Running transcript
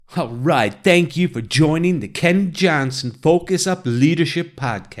All right, thank you for joining the Ken Johnson Focus Up Leadership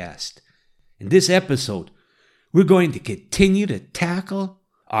Podcast. In this episode, we're going to continue to tackle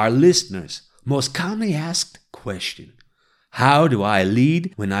our listeners' most commonly asked question: how do I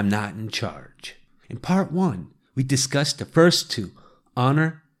lead when I'm not in charge? In part 1, we discussed the first two,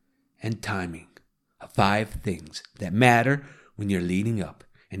 honor and timing, of 5 things that matter when you're leading up.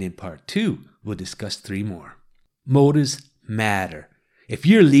 And in part 2, we'll discuss 3 more. Motives matter. If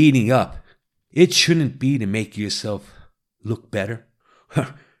you're leading up, it shouldn't be to make yourself look better,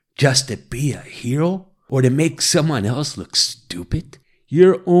 just to be a hero, or to make someone else look stupid.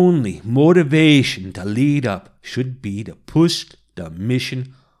 Your only motivation to lead up should be to push the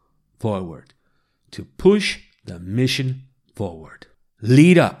mission forward. To push the mission forward.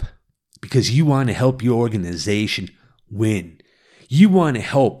 Lead up because you want to help your organization win. You want to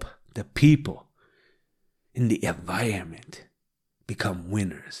help the people in the environment become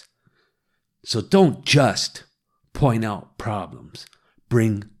winners. So don't just point out problems,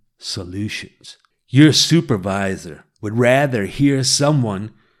 bring solutions. Your supervisor would rather hear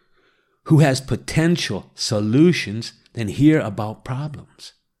someone who has potential solutions than hear about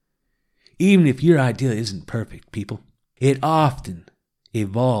problems. Even if your idea isn't perfect, people, it often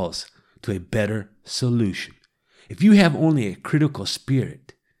evolves to a better solution. If you have only a critical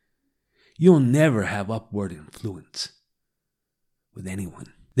spirit, you'll never have upward influence with anyone.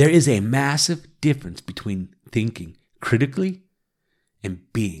 There is a massive difference between thinking critically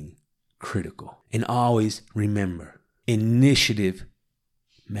and being critical. And always remember, initiative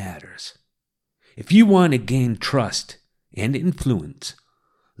matters. If you want to gain trust and influence,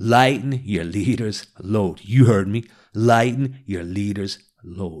 lighten your leader's load. You heard me. Lighten your leader's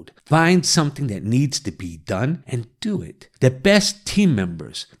load. Find something that needs to be done and do it. The best team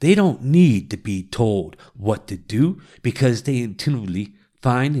members, they don't need to be told what to do because they intuitively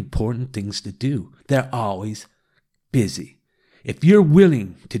find important things to do. They're always busy. If you're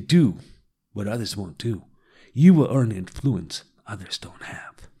willing to do what others won't do, you will earn influence others don't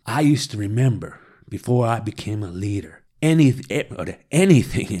have. I used to remember before I became a leader, anything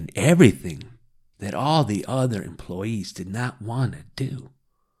and everything that all the other employees did not want to do,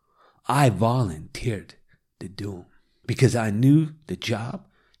 I volunteered to do them because I knew the job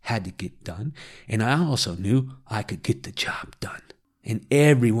had to get done, and I also knew I could get the job done. And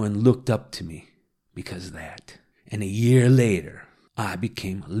everyone looked up to me because of that. And a year later, I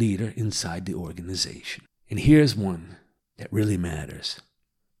became a leader inside the organization. And here's one that really matters.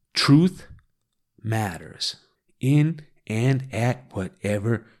 Truth matters in and at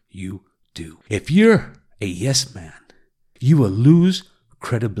whatever you do. If you're a yes man, you will lose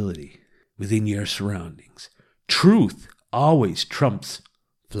credibility within your surroundings. Truth always trumps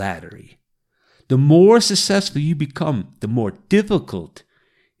flattery. The more successful you become, the more difficult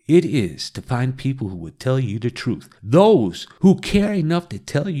it is to find people who would tell you the truth. Those who care enough to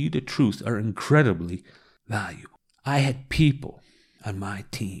tell you the truth are incredibly valuable. I had people on my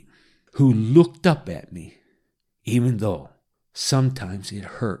team who looked up at me, even though sometimes it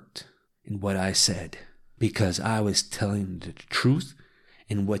hurt in what I said, because I was telling the truth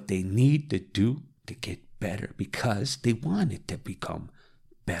and what they need to do to get better, because they wanted to become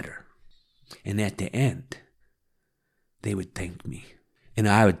better. And at the end, they would thank me. And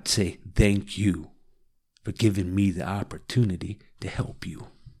I would say, thank you for giving me the opportunity to help you.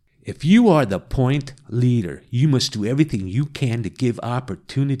 If you are the point leader, you must do everything you can to give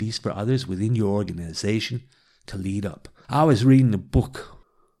opportunities for others within your organization to lead up. I was reading a book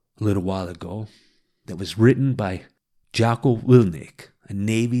a little while ago that was written by Jocko Willink, a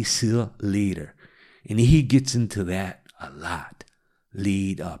Navy SEAL leader. And he gets into that a lot.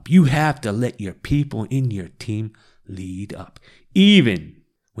 Lead up. You have to let your people in your team lead up, even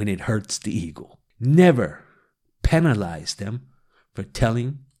when it hurts the ego. Never penalize them for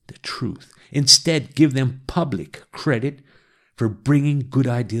telling the truth. Instead, give them public credit for bringing good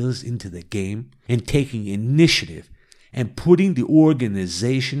ideas into the game and taking initiative and putting the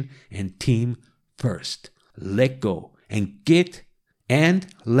organization and team first. Let go and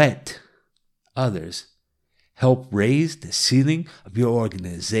let others help raise the ceiling of your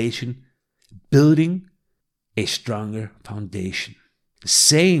organization, building a stronger foundation.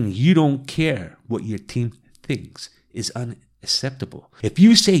 Saying you don't care what your team thinks is unacceptable. If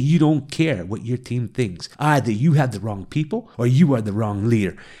you say you don't care what your team thinks, either you have the wrong people or you are the wrong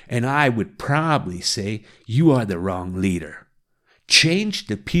leader. And I would probably say you are the wrong leader. Change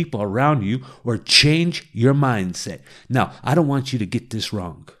the people around you or change your mindset. Now, I don't want you to get this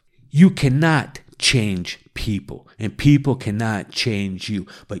wrong. You cannot change people, and people cannot change you,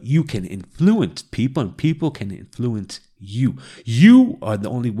 but you can influence people, and people can influence you. You are the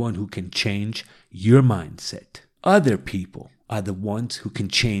only one who can change your mindset. Other people are the ones who can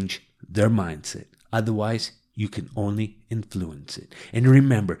change their mindset. Otherwise, you can only influence it. And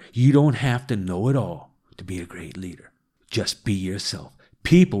remember, you don't have to know it all to be a great leader. Just be yourself.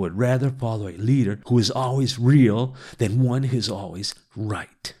 People would rather follow a leader who is always real than one who is always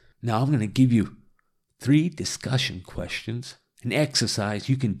right. Now, I'm going to give you 3 discussion questions, an exercise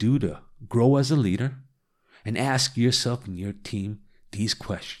you can do to grow as a leader, and ask yourself and your team these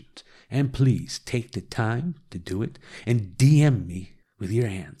questions. And please take the time to do it and DM me with your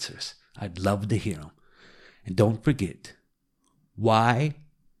answers. I'd love to hear them. And don't forget, why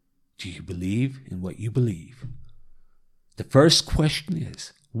do you believe in what you believe? The first question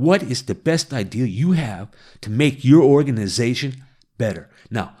is, what is the best idea you have to make your organization better?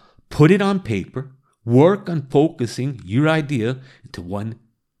 Now, put it on paper. Work on focusing your idea into one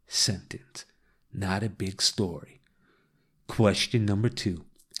sentence, not a big story. Question number 2,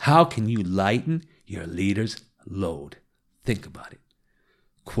 how can you lighten your leader's load? Think about it.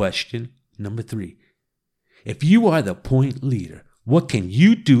 Question number 3, if you are the point leader, what can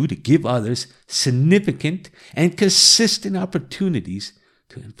you do to give others significant and consistent opportunities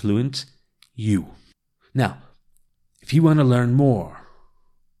to influence you? Now, if you want to learn more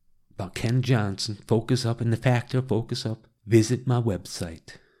about Ken Johnson, Focus Up, and the Factor of Focus Up, visit my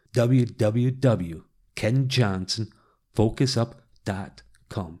website,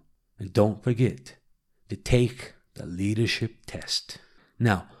 www.kenjohnsonfocusup.com. And don't forget to take the leadership test.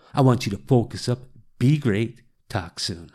 Now, I want you to focus up, be great, talk soon.